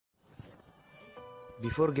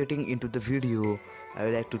Before getting into the video, I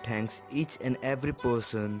would like to thank each and every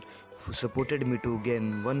person who supported me to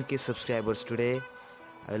gain 1k subscribers today.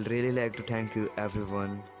 I will really like to thank you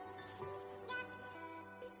everyone.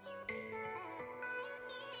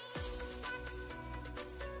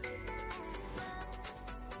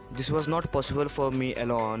 This was not possible for me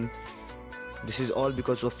alone. This is all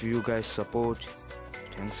because of you guys' support.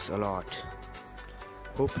 Thanks a lot.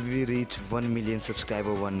 Hope we reach 1 million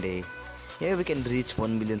subscriber one day. Yeah, we can reach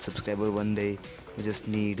 1 million subscriber one day. We just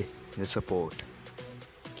need your support.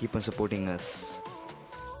 Keep on supporting us.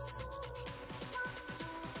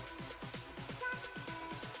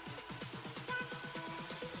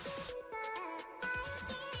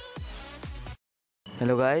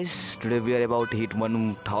 Hello guys, today we are about to hit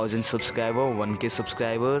 1000 subscriber, 1k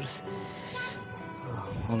subscribers.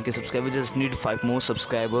 1k subscribers, just need 5 more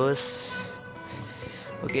subscribers.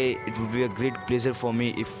 Okay, it would be a great pleasure for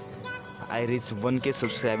me if I reach 1k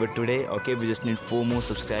subscriber today. Okay, we just need 4 more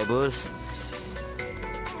subscribers.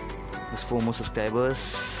 Just 4 more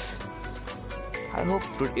subscribers. I hope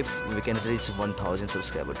if we can reach 1000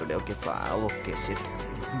 subscriber today. Okay, okay, shit.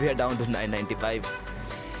 We are down to 995.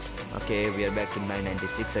 Okay, we are back to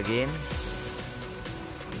 996 again.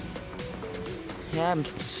 Yeah, I'm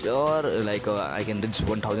sure I can reach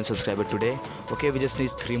 1000 subscriber today. Okay, we just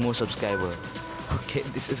need 3 more subscribers. Okay,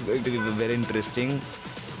 this is going to be very interesting.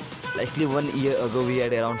 Likely 1 year ago we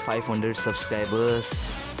had around 500 subscribers.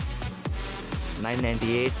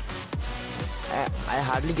 998. I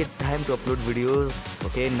hardly get time to upload videos.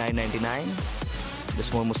 Okay, 999.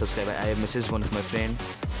 Just 1 more subscriber. I have messaged one of my friend.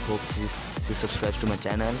 Hope she subscribes to my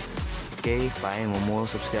channel. Okay, fine, 1 more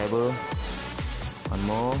subscriber. 1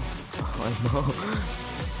 more. 1 more.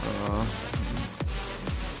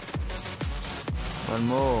 1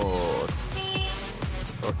 more.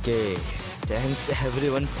 Okay, thanks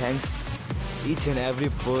everyone. Thanks each and every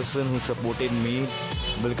person who supported me.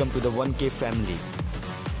 Welcome to the 1k family.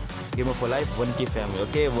 Gamer for life 1k family.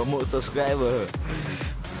 Okay, 1 more subscriber.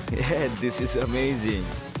 Yeah, this is amazing.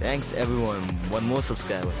 Thanks everyone. 1 more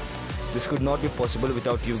subscriber. This could not be possible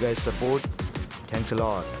without you guys' support. Thanks a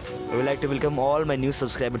lot. I would like to welcome all my new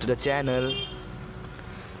subscribers to the channel.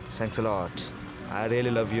 Thanks a lot. I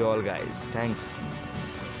really love you all guys. Thanks.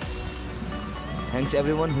 Thanks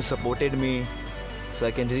everyone who supported me so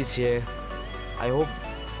I can reach here. I hope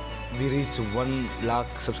we reach 1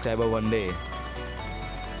 lakh subscriber one day.